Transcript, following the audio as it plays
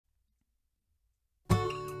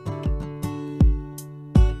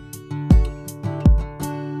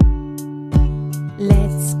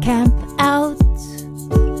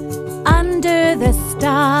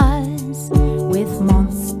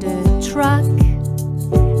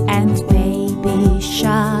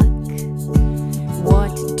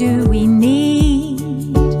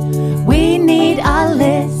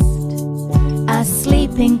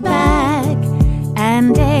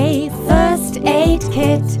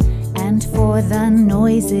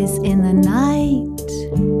noises in the night.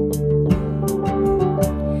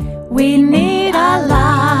 We need a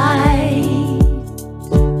light.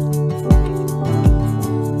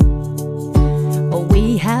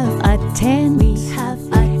 We have a tent,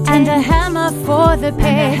 and a hammer for the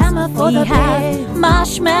pig. We have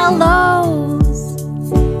marshmallows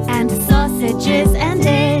and sausages and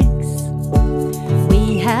eggs.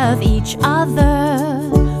 We have each other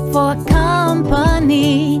for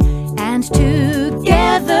company, and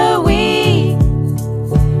together we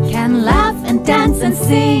can laugh and dance and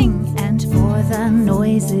sing. And for the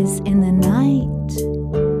noises in the night,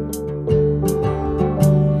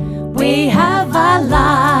 we have a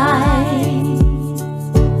light.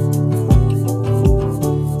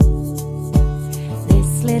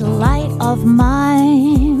 This little light of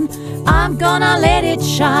mine, I'm gonna let it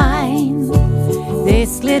shine.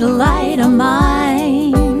 This little light of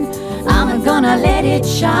mine, I'm gonna let it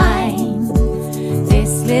shine.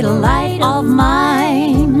 This little light of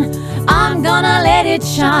mine, I'm gonna let it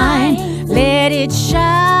shine. Let it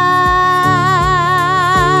shine.